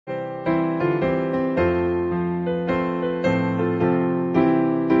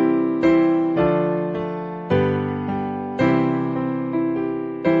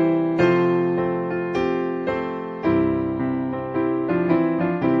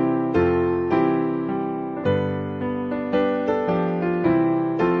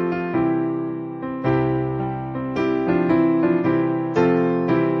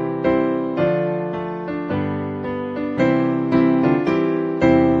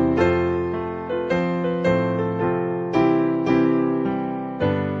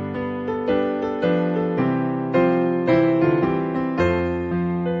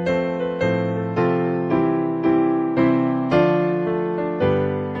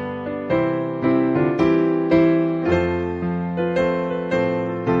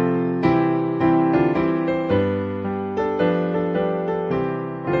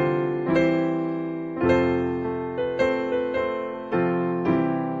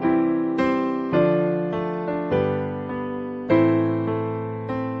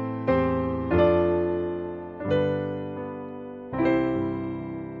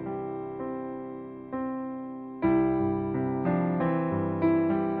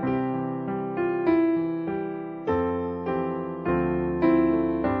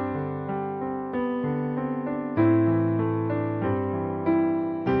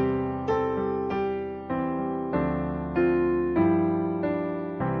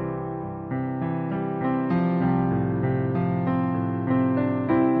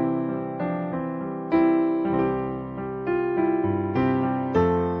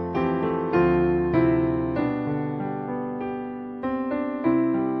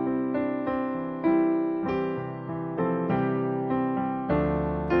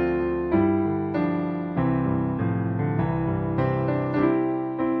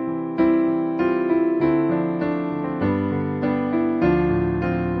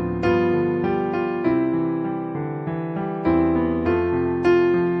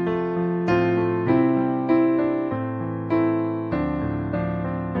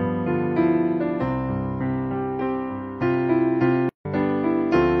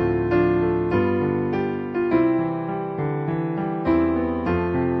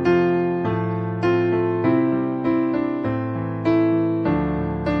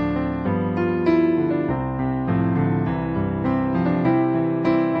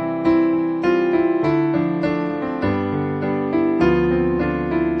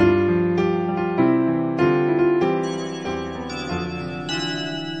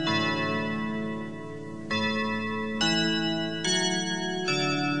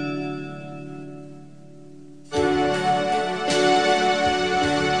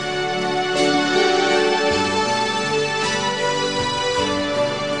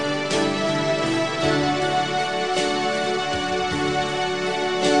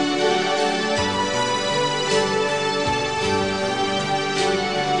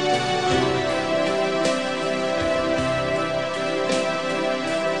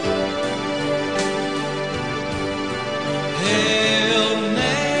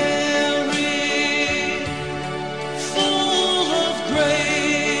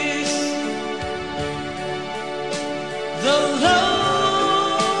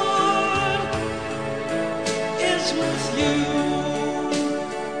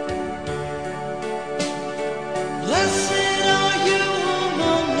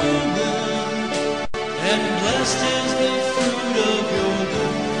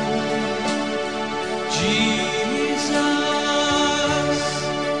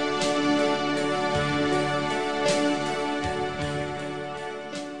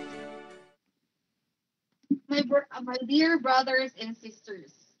my dear brothers and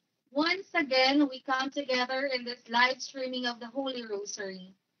sisters, once again we come together in this live streaming of the Holy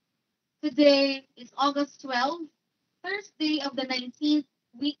Rosary. Today is August 12th, Thursday of the 19th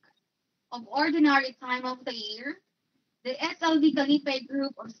week of Ordinary Time of the year. The SLV Kalipay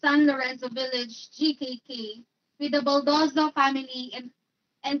group of San Lorenzo Village GKK with the Baldoza family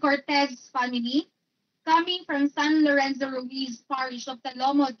and Cortez family coming from San Lorenzo Ruiz Parish of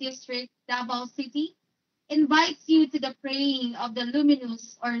Talomo District, Davao City, invites you to the praying of the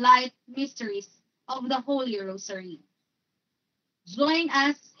Luminous or light mysteries of the Holy Rosary. Join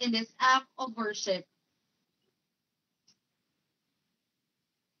us in this act of worship.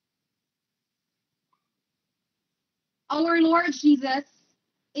 Our Lord Jesus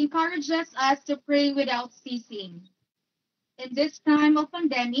encourages us to pray without ceasing. In this time of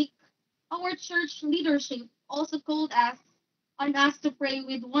pandemic, our church leadership also called us on us to pray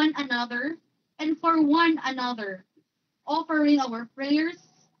with one another and for one another, offering our prayers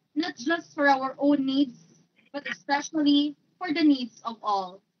not just for our own needs, but especially for the needs of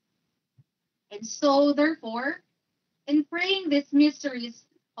all. And so, therefore, in praying these mysteries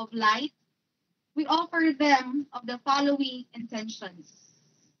of light, we offer them of the following intentions.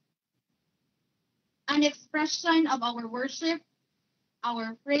 An expression of our worship,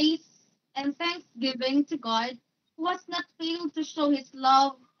 our praise, and thanksgiving to God who has not failed to show his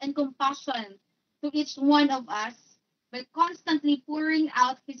love and compassion to each one of us by constantly pouring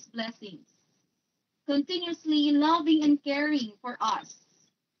out his blessings, continuously loving and caring for us,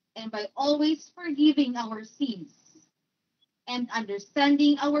 and by always forgiving our sins and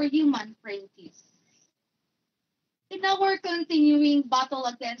understanding our human frailties. In our continuing battle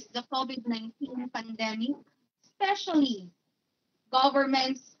against the COVID-19 pandemic, especially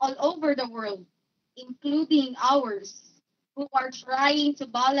governments all over the world, including ours, who are trying to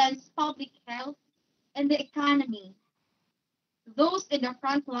balance public health and the economy. Those in the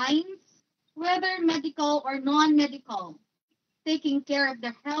front lines, whether medical or non-medical, taking care of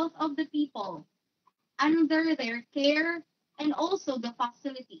the health of the people under their care and also the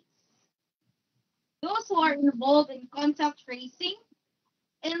facilities. Those who are involved in contact tracing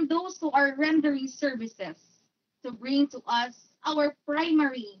and those who are rendering services to bring to us our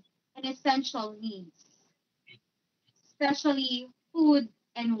primary and essential needs, especially food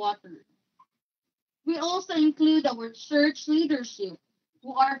and water. We also include our church leadership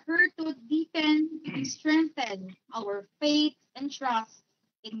who are here to deepen and strengthen our faith and trust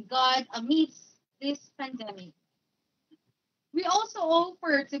in God amidst this pandemic. We also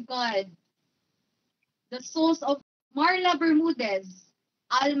offer to God the souls of Marla Bermudez,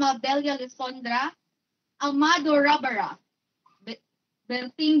 Alma Belia Lisondra, Amado Rabara,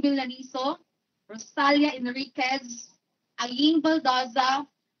 Berting Vilarizo, Rosalia Enriquez, Aline Baldoza,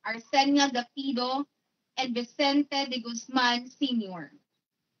 Arsenia Gapido, and Vicente de Guzman Sr.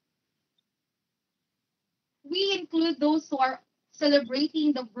 We include those who are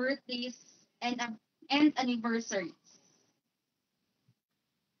celebrating the birthdays and anniversaries.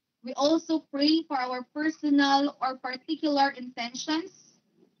 We also pray for our personal or particular intentions,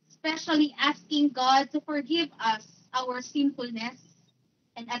 especially asking God to forgive us our sinfulness,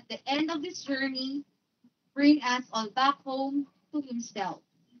 and at the end of this journey, bring us all back home to Himself.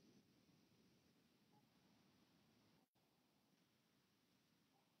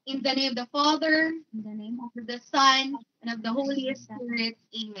 In the name of the Father, in the name of the Son, and of the Holy Spirit,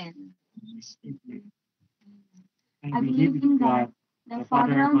 Amen. I believe in God, the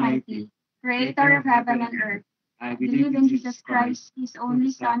Father Almighty, creator of heaven and earth. I believe in Jesus Christ, his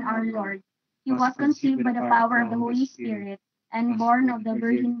only Son, our Lord. He was conceived by the power of the Holy Spirit and born of the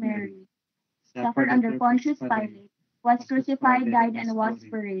Virgin Mary. Suffered under Pontius Pilate, was crucified, died, and was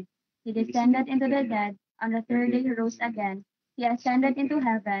buried. He descended into the dead. On the third day he rose again. He ascended into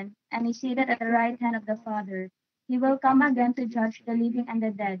heaven, and is seated at the right hand of the Father. He will come again to judge the living and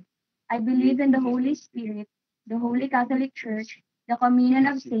the dead. I believe in the Holy Spirit, the Holy Catholic Church, the communion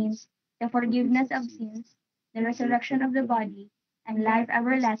of saints, the forgiveness of sins, the resurrection of the body, and life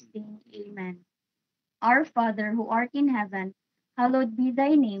everlasting. Amen. Our Father, who art in heaven, hallowed be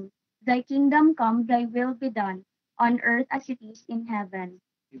thy name. Thy kingdom come, thy will be done, on earth as it is in heaven.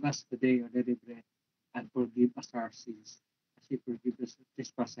 Give us today our daily bread, and forgive us our sins, as we forgive those who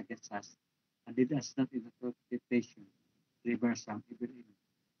trespass against us. And lead us not into temptation, deliver us from evil. Amen.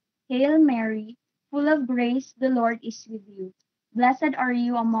 Hail Mary, full of grace, the Lord is with you. Blessed are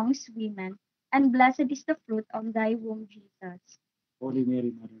you amongst women, and blessed is the fruit of thy womb, Jesus. Holy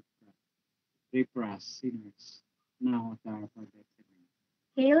Mary, Mother of God, pray for us sinners, now at the hour of our death. Amen.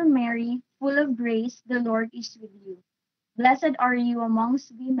 Hail Mary, full of grace, the Lord is with you. Blessed are you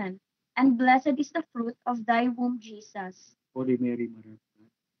amongst women, and blessed is the fruit of thy womb, Jesus. Holy Mary, Mother of God,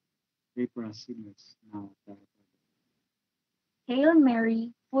 pray for us sinners, now and at our death. Hail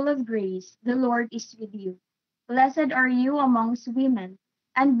Mary, full of grace, the Lord is with you. Blessed are you amongst women,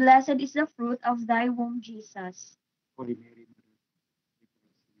 and blessed is the fruit of thy womb, Jesus. Holy Mary, Mother of God, pray for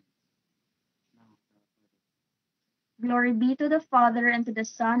us sinners, now and at our death. Glory be to the Father, and to the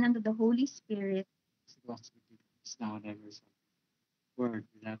Son, and to the Holy Spirit. As it was with you, is now and ever shall be, word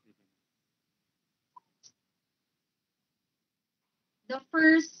without end. The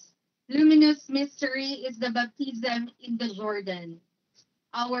first luminous mystery is the baptism in the Jordan.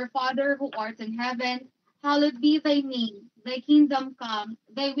 Our Father who art in heaven, hallowed be thy name. Thy kingdom come,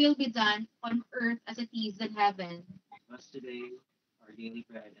 thy will be done on earth as it is in heaven. Give us today our daily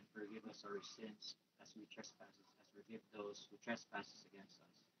bread, and forgive us our sins as we trespass, as forgive those who trespass against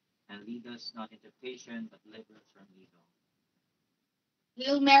us. And lead us not into temptation, but deliver us from evil.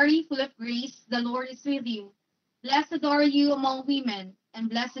 Hail Mary, full of grace, the Lord is with you. Blessed are you among women, and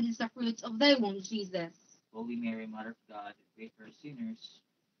blessed is the fruit of thy womb, Jesus. Holy Mary, Mother of God, pray for us sinners,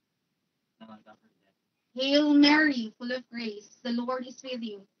 now and at our death. Hail Mary, full of grace, the Lord is with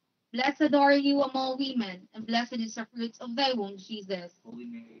you. Blessed are you among women, and blessed is the fruit of thy womb, Jesus. Holy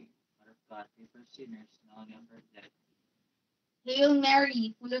Mary, Mother of God, pray for us sinners, now and at our death. Hail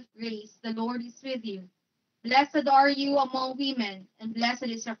Mary, full of grace, the Lord is with you. Blessed are you among women, and blessed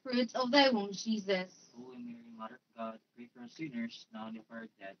is the fruit of thy womb, Jesus. Holy Mary, Mother of God, pray for us sinners, now and at our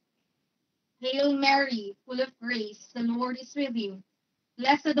death. Hail Mary, full of grace, the Lord is with you.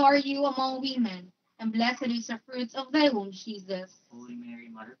 Blessed are you among women, and blessed is the fruit of thy womb, Jesus. Holy Mary,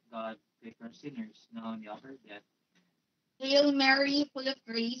 Mother of God, pray for us sinners, now and at our death. Hail Mary, full of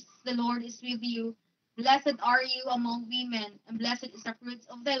grace, the Lord is with you. Blessed are you among women, and blessed is the fruit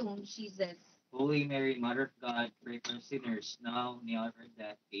of thy womb, Jesus. Holy Mary, Mother of God, pray for us sinners, now and at our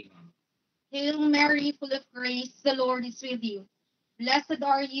death. Amen. Hail Mary, full of grace, the Lord is with you. Blessed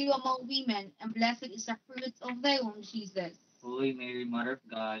are you among women, and blessed is the fruit of thy womb, Jesus. Holy Mary, Mother of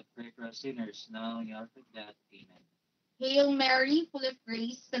God, pray for us sinners, now and at our death. Amen. Hail Mary, full of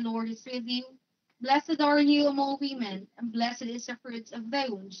grace, the Lord is with you. Blessed are you among women, and blessed is the fruit of thy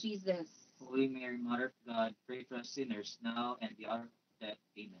womb, Jesus. Holy Mary, Mother of God, pray for us sinners, now and at the hour of death.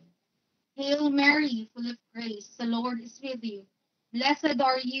 Amen. Hail Mary, full of grace, the Lord is with you. Blessed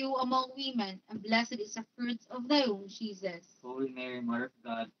are you among women, and blessed is the fruit of thy womb, Jesus. Holy Mary, Mother of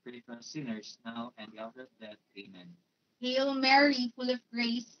God, pray for us sinners, now and at the hour of death. Amen. Hail Mary, full of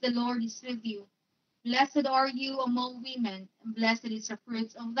grace, the Lord is with you. Blessed are you among women, and blessed is the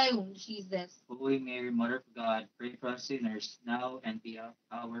fruit of thy womb, Jesus. Holy Mary, Mother of God, pray for us sinners, now and at the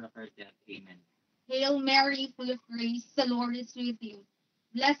hour of our death. Amen. Hail Mary, full of grace, the Lord is with you.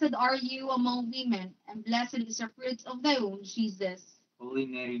 Blessed are you among women, and blessed is the fruit of thy womb, Jesus. Holy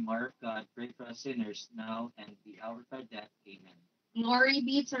Mary, Mother of God, pray for us sinners, now and at the hour of our death. Amen. Glory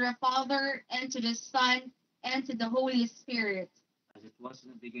be to the Father, and to the Son, and to the Holy Spirit. As it was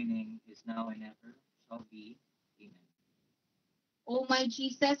in the beginning, is now, and ever shall be. Amen. O my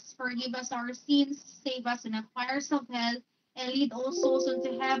Jesus, forgive us our sins, save us in the fires of hell, and lead all souls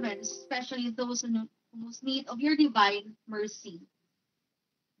into heaven, especially those in most need of your divine mercy.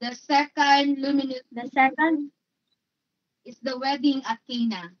 The second luminous The second, is the wedding at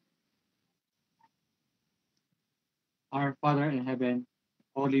Cana. Our Father in heaven,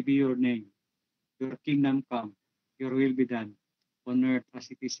 holy be your name. Your kingdom come, your will be done, on earth as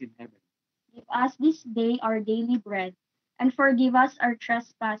it is in heaven. give us this day our daily bread, and forgive us our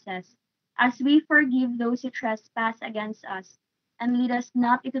trespasses, as we forgive those who trespass against us. And lead us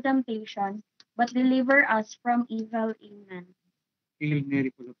not into temptation, but deliver us from evil. Amen. Hail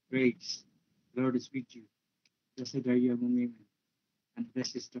Mary, full of grace, the Lord is with you. Blessed are you among women, and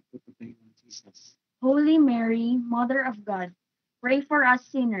blessed is the fruit of thy womb, Jesus. Holy Mary, Mother of God, pray for us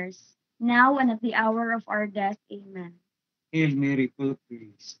sinners, now and at the hour of our death. Amen. Hail Mary, full of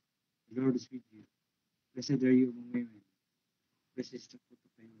grace, the Lord is with you. Blessed are you among women, blessed is the fruit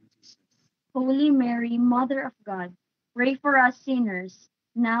of thy womb, Jesus. Holy Mary, Mother of God, pray for us sinners,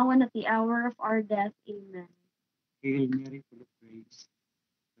 now and at the hour of our death. Amen. Hail Mary, full of grace,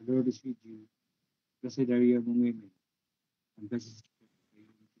 the Lord is with you. Blessed are you among women, and blessed is the fruit of thy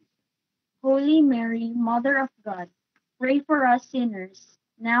womb, Jesus. Holy Mary, Mother of God, pray for us sinners,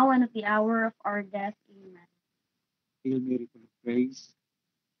 now and at the hour of our death. Amen. Hail Mary, full of grace,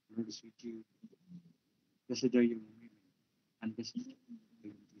 the Lord is with you. Blessed are you among women, and blessed is the fruit of thy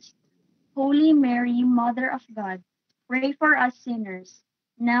womb, Jesus. Holy Mary, Mother of God, pray for us sinners,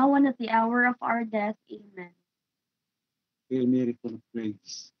 now and at the hour of our death. Amen. Hail Mary, full of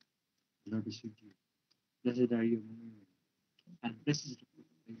grace, the Lord is with you. Blessed are you among women, and blessed is the fruit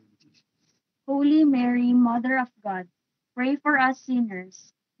of thy womb, Jesus. Holy Mary, Mother of God, pray for us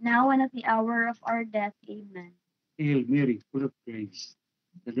sinners, now and at the hour of our death. Amen. Hail Mary, full of grace,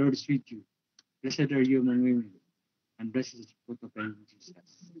 the Lord is with you. Blessed are you among women, and blessed is the fruit of thy womb, Jesus.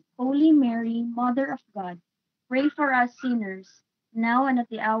 Holy Mary, Mother of God, pray for us sinners, now and at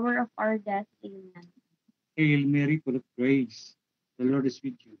the hour of our death. Amen. Hail Mary, full of grace, the Lord is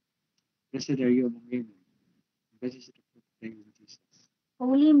with you. Blessed are you among women, and blessed is the fruit of thy womb, Jesus.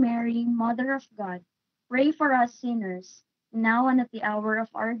 Holy Mary, Mother of God, pray for us sinners, now and at the hour of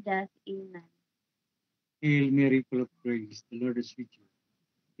our death. Amen. Hail Mary, full of grace, the Lord is with you.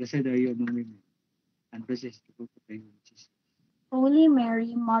 Blessed are you among women, and blessed is the fruit of thy womb, Jesus. Holy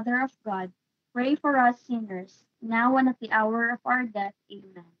Mary, Mother of God, pray for us sinners, now and at the hour of our death.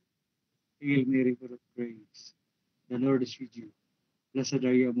 Amen. Hail Mary, full of grace, the Lord is with you. Blessed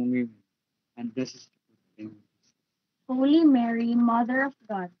are you among women, and blessed is the fruit of thy womb, Jesus. Holy Mary, Mother of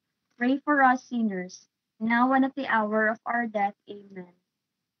God, pray for us sinners, now and at the hour of our death. Amen.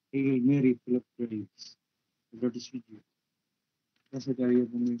 Hail Mary, full of grace, the Lord is with you. Blessed are you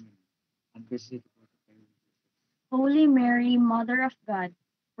among women, and blessed is the fruit of thy womb, Jesus. Holy Mary, Mother of God,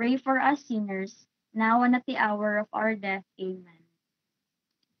 pray for us sinners, now and at the hour of our death. Amen.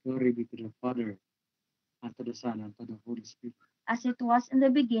 Glory be to the Father, and to the Son, and to the Holy Spirit. As it was in the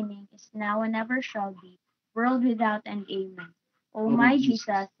beginning, is now, and ever shall be, world without end. Amen. O my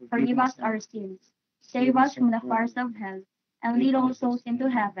Jesus, forgive us our sins, save us from the fires of hell, and lead all souls into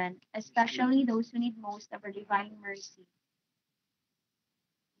heaven, especially those who need most of our divine mercy.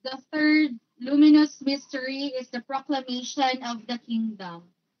 The third luminous mystery is the proclamation of the kingdom.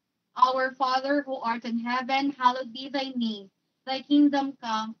 Our Father who art in heaven, hallowed be thy name. Thy kingdom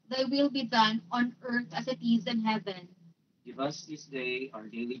come, thy will be done on earth as it is in heaven. Give us this day our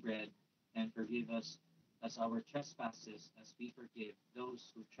daily bread, and forgive us as our trespasses, as we forgive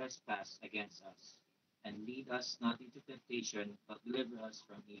those who trespass against us. And lead us not into temptation, but deliver us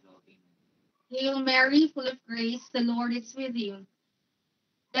from evil. Amen. Hail Mary, full of grace, the Lord is with you.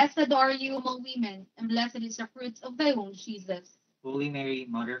 Blessed are you among women, and blessed is the fruit of thy womb, Jesus. Holy Mary,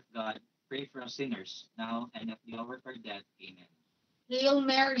 Mother of God, pray for us sinners, now and at the hour of our death. Amen. Hail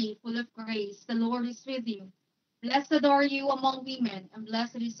Mary, full of grace, the Lord is with you. Blessed are you among women, and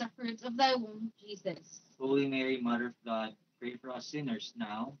blessed is the fruit of thy womb, Jesus. Holy Mary, Mother of God, pray for us sinners,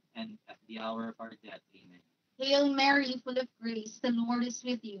 now and at the hour of our death. Amen. Hail Mary, full of grace, the Lord is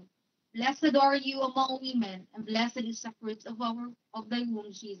with you. Blessed are you among women, and blessed is the fruit of thy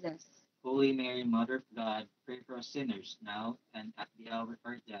womb, Jesus. Holy Mary, Mother of God, pray for us sinners, now and at the hour of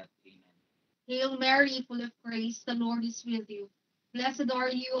our death. Amen. Hail Mary, full of grace, the Lord is with you. Blessed are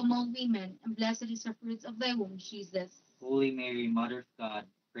you among women, and blessed is the fruit of thy womb, Jesus. Holy Mary, Mother of God,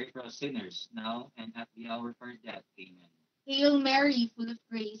 pray for us sinners, now and at the hour of our death. Amen. Hail Mary, full of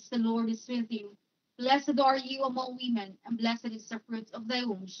grace, the Lord is with you. Blessed are you among women, and blessed is the fruit of thy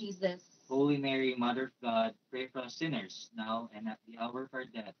womb, Jesus. Holy Mary, Mother of God, pray for us sinners, now and at the hour of our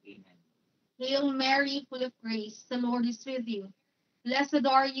death. Amen. Hail Mary, full of grace, the Lord is with you. Blessed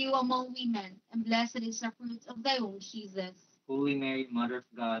are you among women, and blessed is the fruit of thy womb, Jesus. Holy Mary, Mother of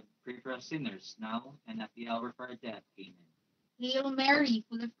God, pray for us sinners, now and at the hour of our death. Amen. Hail Mary,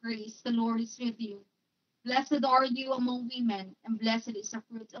 full of grace, the Lord is with you. Blessed are you among women, and blessed is the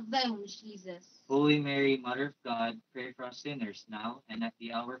fruit of thy womb, Jesus. Holy Mary, Mother of God, pray for us sinners, now and at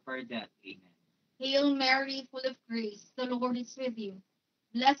the hour of our death. Amen. Hail Mary, full of grace, the Lord is with you.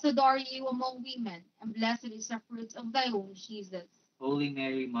 Blessed are you among women, and blessed is the fruit of thy womb, Jesus. Holy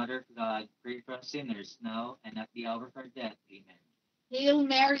Mary, Mother of God, pray for us sinners, now and at the hour of our death. Amen. Hail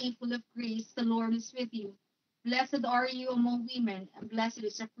Mary, full of grace, the Lord is with you. Blessed are you among women, and blessed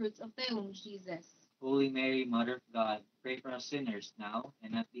is the fruit of thy womb, Jesus. Holy Mary, Mother of God, pray for us sinners, now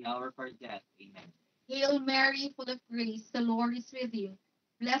and at the hour of our death. Amen. Hail Mary, full of grace, the Lord is with you.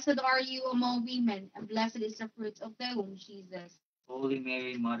 Blessed are you among women, and blessed is the fruit of thy womb, Jesus. Holy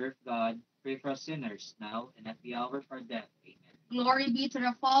Mary, Mother of God, pray for us sinners, now and at the hour of our death. Amen. Glory be to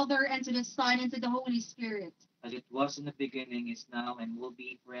the Father, and to the Son, and to the Holy Spirit. As it was in the beginning, is now, and will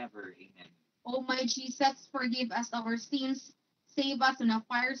be forever. Amen. O my Jesus, forgive us our sins, save us from the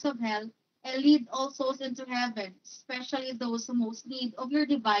fires of hell, and lead all souls into heaven, especially those who most need of your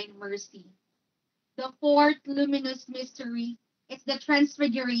divine mercy. The fourth luminous mystery is the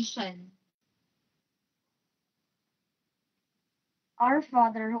Transfiguration. Our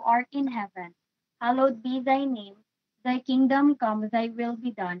Father who art in heaven, hallowed be thy name. Thy kingdom come, thy will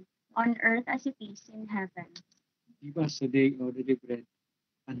be done, on earth as it is in heaven. Give us today our daily bread,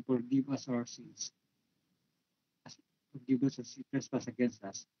 and forgive us our sins, as forgive us as we trespass against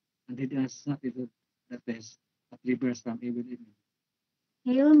us, and lead us not into the test, but deliver us from evil. Amen.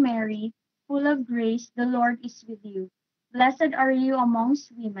 Hail Mary, full of grace, the Lord is with you. Blessed are you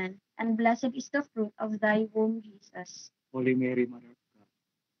amongst women, and blessed is the fruit of thy womb, Jesus. Holy Mary, Mother of God,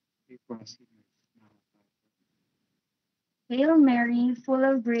 pray for us sinners now and at our Hail Mary, full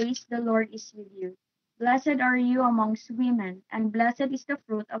of grace, the Lord is with you. Blessed are you amongst women, and blessed is the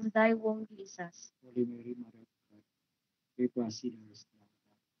fruit of thy womb, Jesus. Holy Mary, Mother of God, pray for us sinners now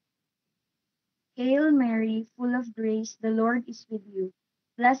and at Hail Mary, full of grace, the Lord is with you.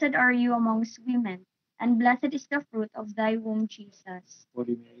 Blessed are you amongst women, and blessed is the fruit of thy womb, Jesus.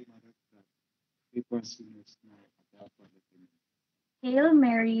 Holy Mary, Mother of God, pray for us sinners now and at the hour of our death. Amen. Hail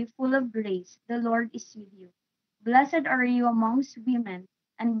Mary, full of grace, the Lord is with you. Blessed are you amongst women,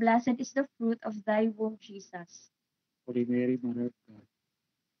 and blessed is the fruit of thy womb, Jesus. Holy Mary, Mother of God,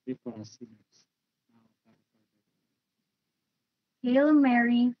 pray for us sinners now and at the hour of our death. Hail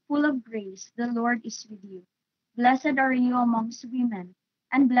Mary, full of grace, the Lord is with you. Blessed are you amongst women,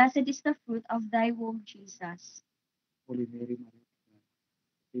 and blessed is the fruit of thy womb, Jesus. Holy Mary, Mother of God,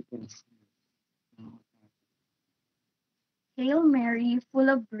 pray for us sinners now and at the hour of our death. Hail Mary, full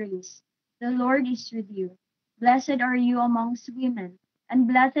of grace, the Lord is with you. Blessed are you amongst women, and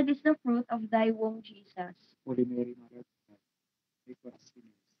blessed is the fruit of thy womb, Jesus. Holy Mary, Mother of God, pray for us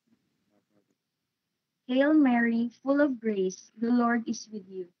sinners now and at the hour of our death. Hail Mary, full of grace, the Lord is with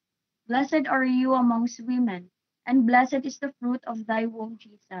you. Blessed are you amongst women, and blessed is the fruit of thy womb,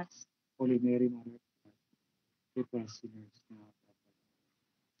 Jesus. Holy Mary, Mother of God, pray for us sinners now and at the hour of our death.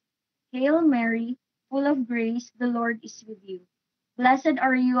 Hail Mary, full of grace, the Lord is with you. Blessed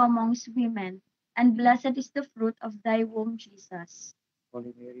are you amongst women, and blessed is the fruit of thy womb, Jesus.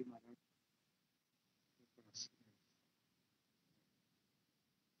 Holy Mary, Mother of God, pray for us sinners.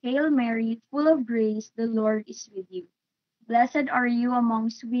 Hail Mary, full of grace, the Lord is with you. Blessed are you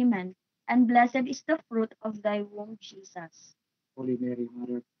amongst women, and blessed is the fruit of thy womb, Jesus. Holy Mary,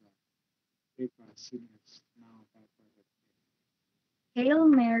 Mother of God, pray for us sinners now and at our death. Hail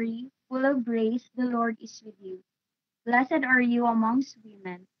Mary, full of grace, the Lord is with you. Blessed are you amongst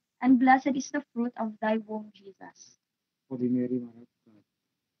women, and blessed is the fruit of thy womb, Jesus. Holy Mary, Mother of God,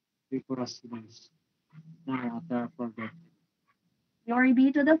 pray for us sinners now and at the hour of our death. Glory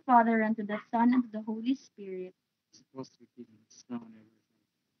be to the Father, and to the Son, and to the Holy Spirit. As it was in the beginning, is now and ever shall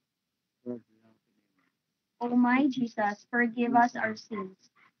be, world without end. O my Jesus, forgive us our sins,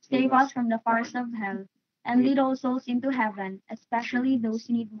 save us from the fires of hell, and lead all souls into heaven, especially those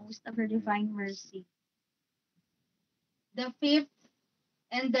who need most of your divine mercy. The fifth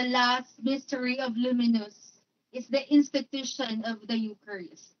and the last mystery of Luminous is the institution of the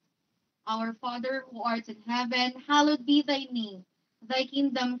Eucharist. Our Father who art in heaven, hallowed be thy name. Thy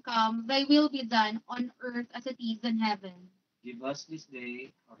kingdom come, thy will be done on earth as it is in heaven. Give us this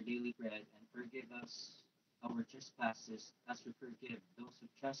day our daily bread, and forgive us our trespasses, as we forgive those who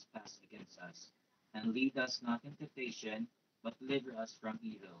trespass against us. And lead us not into temptation, but deliver us from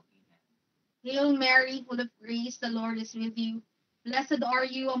evil. Amen. Hail Mary, full of grace, the Lord is with you. Blessed are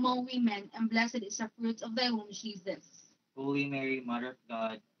you among women, and blessed is the fruit of thy womb, Jesus. Holy Mary, Mother of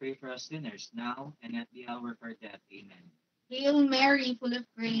God, pray for us sinners, now and at the hour of our death. Amen. Hail Mary, full of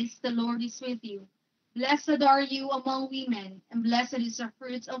grace, the Lord is with you. Blessed are you among women, and blessed is the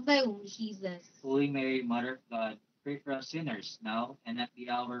fruit of thy womb, Jesus. Holy Mary, Mother of God, pray for us sinners, now and at the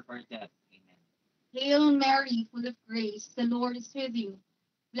hour of our death. Amen. Hail Mary, full of grace, the Lord is with you.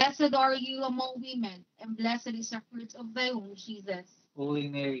 Blessed are you among women, and blessed is the fruit of thy womb, Jesus. Holy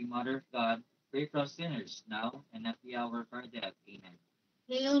Mary, Mother of God, pray for us sinners, now and at the hour of our death. Amen.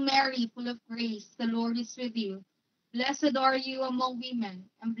 Hail Mary, full of grace, the Lord is with you. Blessed are you among women,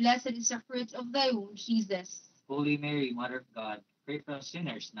 and blessed is the fruit of thy womb, Jesus. Holy Mary, Mother of God, pray for us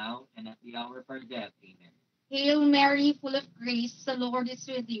sinners, now and at the hour of our death. Amen. Hail Mary, full of grace, the Lord is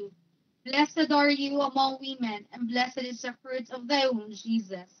with you. Blessed are you among women, and blessed is the fruit of thy womb,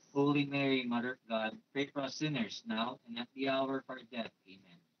 Jesus. Holy Mary, Mother of God, pray for us sinners, now and at the hour of our death.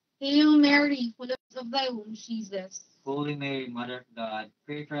 Amen. Hail Mary, full of thy womb, Jesus. Holy Mary, Mother of God,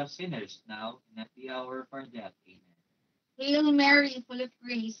 pray for us sinners, now and at the hour of our death. Amen. Hail Mary, full of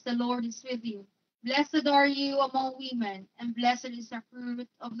grace, the Lord is with you. Blessed are you among women, and blessed is the fruit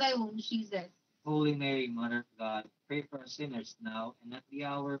of thy womb, Jesus. Holy Mary, Mother of God, pray for us sinners, now and at the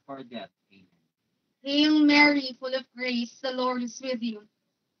hour of our death. Amen. Hail Mary, full of grace, the Lord is with you.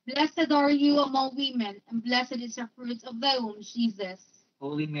 Blessed are you among women, and blessed is the fruit of thy womb, Jesus.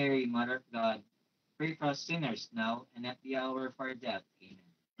 Holy Mary, Mother of God, pray for us sinners, now and at the hour of our death. Amen.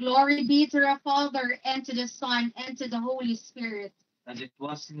 Glory be to the Father, and to the Son, and to the Holy Spirit. As it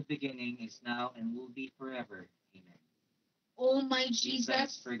was in the beginning, is now, and will be forever. Amen. O my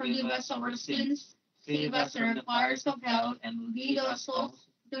Jesus, forgive us our sins, save us from the fires of hell, and lead us souls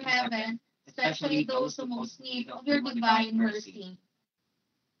to heaven, especially those who most need of your divine mercy.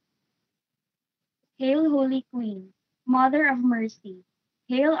 Hail, Holy Queen, Mother of Mercy.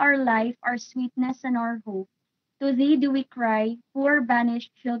 Hail our life, our sweetness, and our hope. To thee do we cry, poor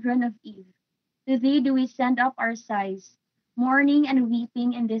banished children of Eve. To thee do we send up our sighs, mourning and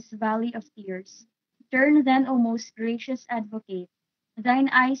weeping in this valley of tears. Turn then, O most gracious Advocate, thine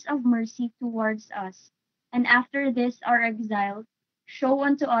eyes of mercy towards us, and after this our exile, show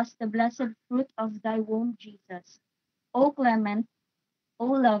unto us the blessed fruit of thy womb, Jesus. O clement, O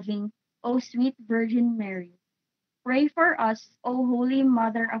loving, O sweet Virgin Mary, pray for us, O Holy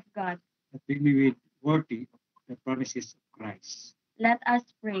Mother of God. that we may be worthy of the promises of Christ. Let us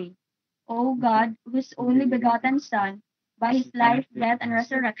pray. O God, whose only begotten Son, by his life, death, and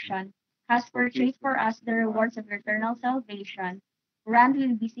resurrection, has purchased for us the rewards of eternal salvation, grant,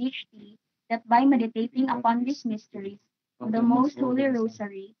 we beseech thee, that by meditating upon these mysteries of the most holy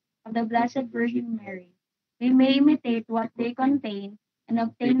rosary of the Blessed Virgin Mary, we may imitate what they contain and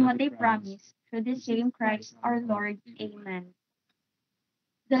obtain what they promise, through the same Christ our Lord. Amen.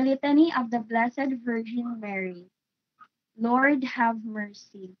 The Litany of the Blessed Virgin Mary. Lord, have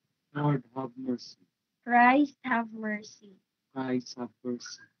mercy. Lord, have mercy. Christ, have mercy. Christ, have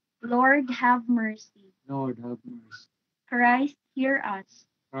mercy. Lord, have mercy. Lord, have mercy. Christ, hear us.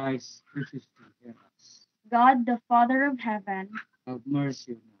 Christ, graciously hear us. God, the Father of heaven, Have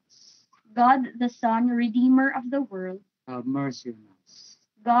mercy on us. God, the Son, Redeemer of the world, Have mercy on us.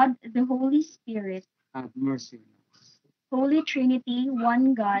 God, the Holy Spirit, Have mercy on us. Holy Trinity,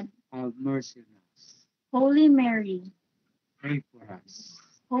 one God, Have mercy on us. Holy Mary, Pray for us.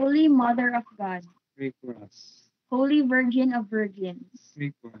 Holy Mother of God, Pray for us. Holy Virgin of Virgins,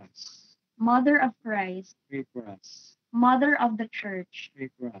 Pray for us. Mother of Christ, Pray for us. Mother of the Church, Pray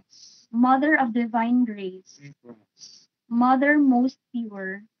for us. Mother of divine grace, Pray for us. Mother most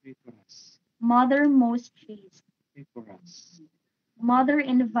pure, Pray for us. Mother most chaste, Pray for us. Mother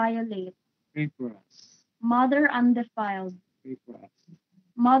inviolate, Pray for us. Mother undefiled, Pray for us.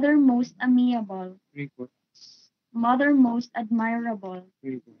 Mother most amiable, Pray for us. Mother most admirable,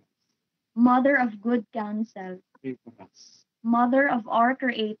 Pray for us. Mother of good counsel, Pray for us. Mother of our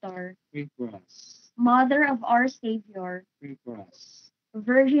Creator, Pray for us. Mother of our Savior, Pray for us.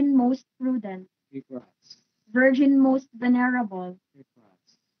 Virgin most prudent, Pray for us. Virgin most venerable, Pray for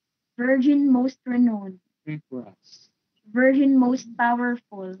us. Virgin most renowned, Pray for us. Virgin most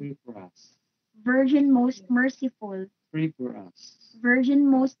powerful, Pray for us. Virgin most merciful, Pray for us. Virgin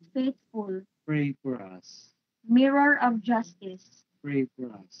most faithful, Pray for us. Mirror of justice, Pray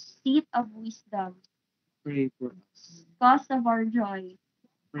for us. Seat of wisdom, Pray for us. Cause of our joy,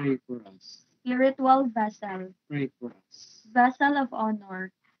 Pray for us. Spiritual vessel, Pray for us. Vessel of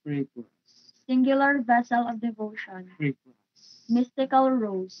honor, Pray for us. Singular vessel of devotion, Pray for us. Mystical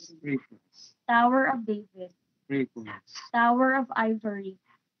rose, Pray for us. Tower of David, Pray for us. Tower of ivory,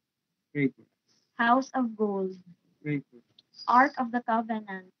 Pray for us. House of gold, Pray for us. Ark of the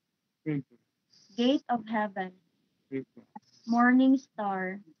covenant, Pray for us. Gate of heaven, Pray for us. Morning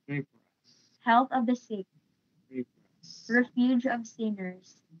star, Pray for us. Health of the sick, Pray for us. Refuge of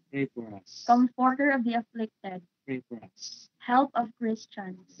sinners, Pray for us. Comforter of the afflicted, Pray for us. Help of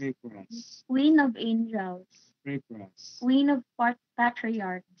Christians, Pray for us. Queen of angels, Pray for us. Queen of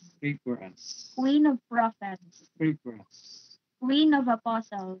patriarchs, Pray for us. Queen of prophets, Pray for us. Queen of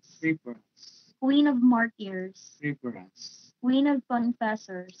apostles, Pray for us. Queen of martyrs, Pray for us. Queen of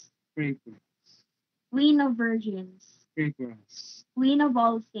confessors, Pray for us. Queen of virgins, Pray for us. Queen of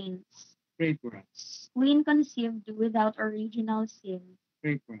all saints, Pray for us. Queen conceived without original sin,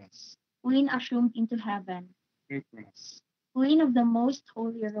 Pray for us. Queen assumed into heaven, Pray for us. Queen of the most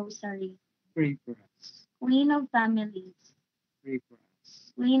holy rosary, Pray for us. Queen of families, Pray for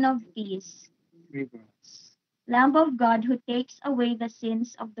us. Queen of peace, Pray for us. Lamb of God who takes away the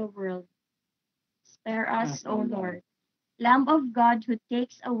sins of the world, spare us, Us, O O Lord. Lord. Lamb of God who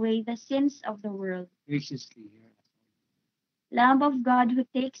takes away the sins of the world, Graciously hear us. Lamb of God who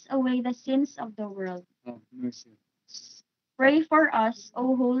takes away the sins of the world, Have mercy on us. pray for us,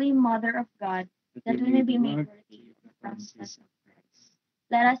 O Holy Mother of God, that we may be made worthy of the promises of Christ.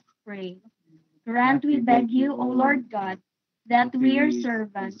 Let us pray. Grant, we beg you, O Lord God, that we, your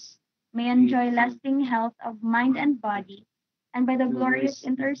servants, may enjoy lasting health of mind and body, and by the glorious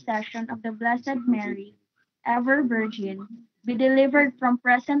intercession of the Blessed Mary, ever Virgin, be delivered from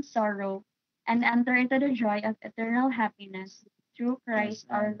present sorrow and enter into the joy of eternal happiness. Through Christ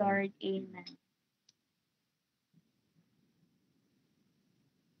our Lord. Amen.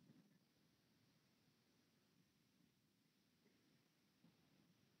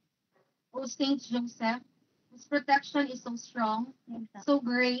 O Saint Joseph, whose protection is so strong, so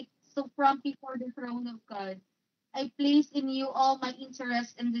great, so prompt before the throne of God. I place in you all my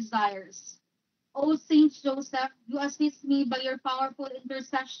interests and desires. O Saint Joseph, you assist me by your powerful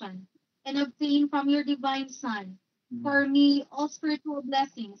intercession and obtain from your divine Son for me all spiritual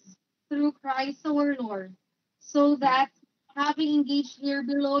blessings through Christ our Lord, so that, having engaged here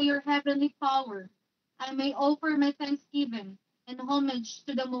below your heavenly power, I may offer my thanksgiving and homage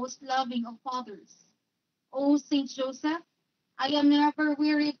to the most loving of fathers. O Saint Joseph, I am never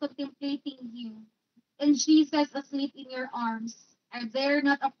weary of contemplating you, and Jesus asleep in your arms. I dare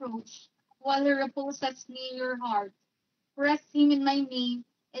not approach while he reposes near your heart. Press him in my knee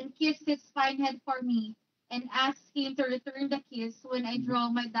and kiss his fine head for me, and ask him to return the kiss when I draw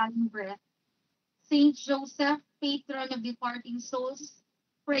my dying breath. Saint Joseph, patron of departing souls,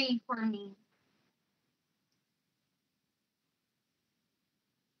 pray for me.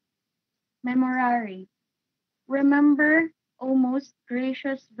 Memorare. Remember, O most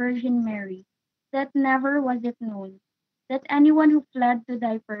gracious Virgin Mary, that never was it known that anyone who fled to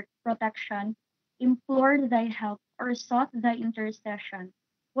thy protection, implored thy help, or sought thy intercession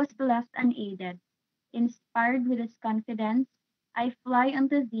was left unaided. Inspired with this confidence, I fly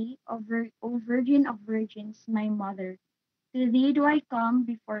unto thee, O Virgin of Virgins, my Mother. To thee do I come,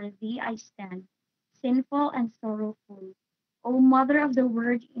 before thee I stand, sinful and sorrowful. O Mother of the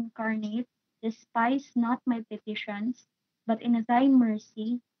Word incarnate, despise not my petitions, but in thy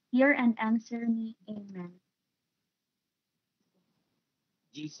mercy hear and answer me. Amen.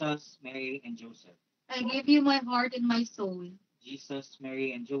 Jesus, Mary, and Joseph. I give you my heart and my soul. Jesus,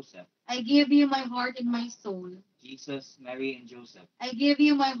 Mary, and Joseph. I give you my heart and my soul. Jesus, Mary, and Joseph. I give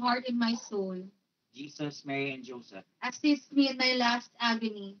you my heart and my soul. Jesus, Mary, and Joseph. Assist me in my last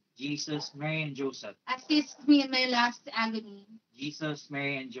agony. Jesus, Mary, and Joseph. Assist me in my last agony. Jesus,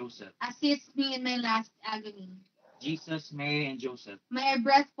 Mary, and Joseph. Assist me in my last agony. Jesus, Mary, and Joseph. May I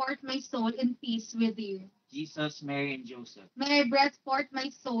breath forth my soul in peace with you. Jesus, Mary, and Joseph. May I breath forth my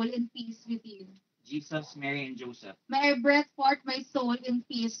soul in peace with you. Jesus, Mary, and Joseph. May I breath forth my soul in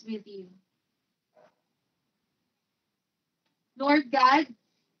peace with you. Lord God,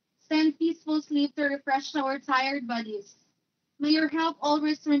 send peaceful sleep to refresh our tired bodies. May your help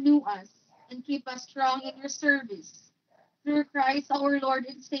always renew us and keep us strong in your service. Through Christ our Lord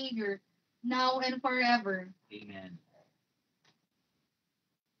and Savior, now and forever. Amen.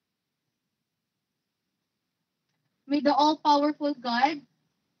 May the all-powerful God,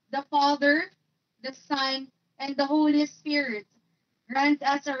 the Father, the Son, and the Holy Spirit grant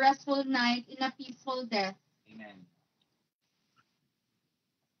us a restful night in a peaceful death. Amen.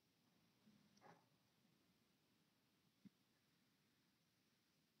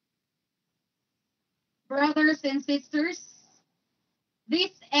 Brothers and sisters,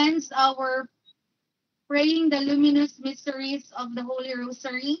 this ends our praying the luminous mysteries of the Holy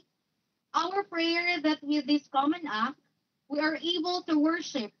Rosary. Our prayer that with this common act, we are able to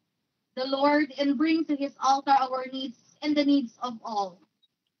worship the Lord and bring to his altar our needs and the needs of all.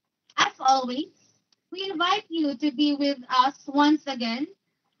 As always, we invite you to be with us once again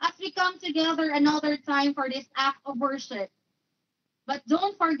as we come together another time for this act of worship. But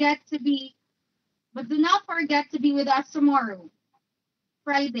don't forget to be, but do not forget to be with us tomorrow,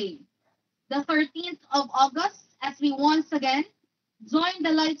 Friday, the 13th of August, as we once again join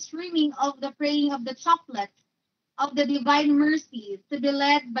the live streaming of the praying of the chaplet of the Divine Mercy to be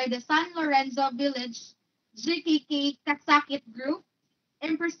led by the San Lorenzo Village GKK Kasakit Group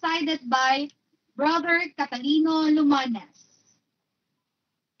and presided by Brother Catalino Lumanes.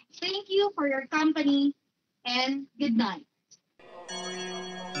 Thank you for your company and good night.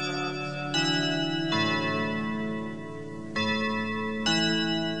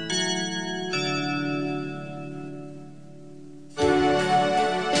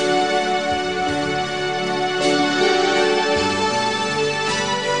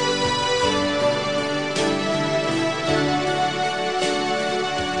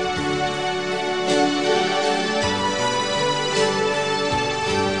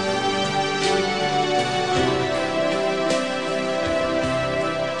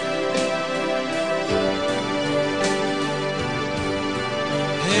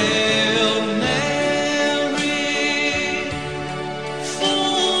 Hail Mary,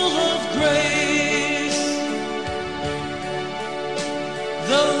 full of grace,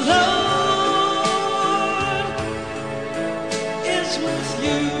 the Lord is with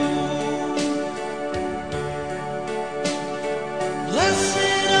you.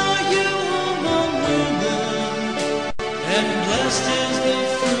 Blessed are you among women, and blessed is the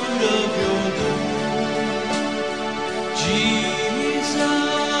fruit of your womb, Jesus.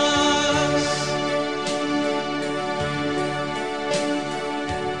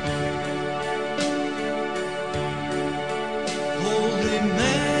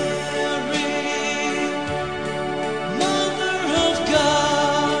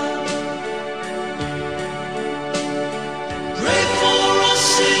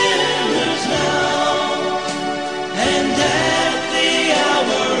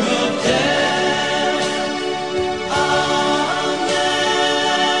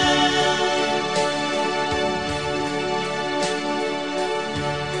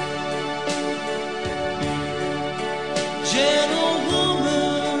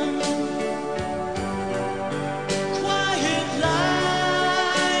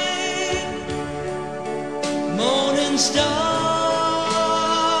 star,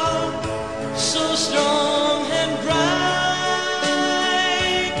 so strong and bright,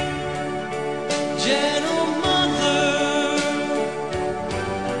 gentle mother,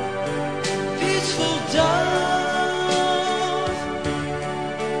 peaceful dove,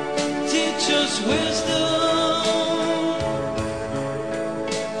 teach us wisdom,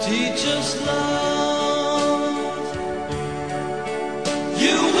 teach us love.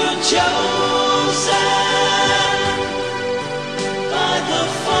 You were chosen by the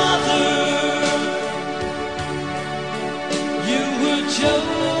Father. You were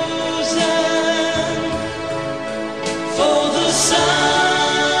chosen for the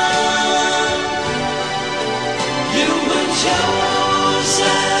Son. You were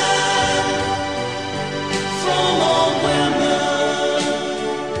chosen from all women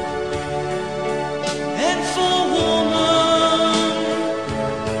and for woman,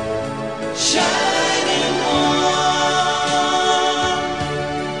 shining one,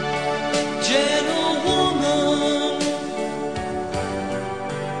 gentle woman,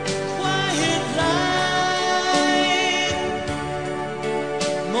 quiet light,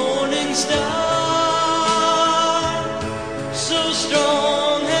 morning star, so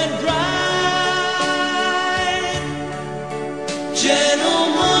strong and bright, gentle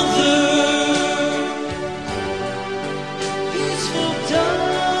mother, peaceful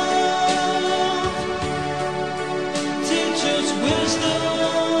dove, teach us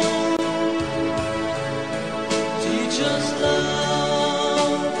wisdom, teach us love.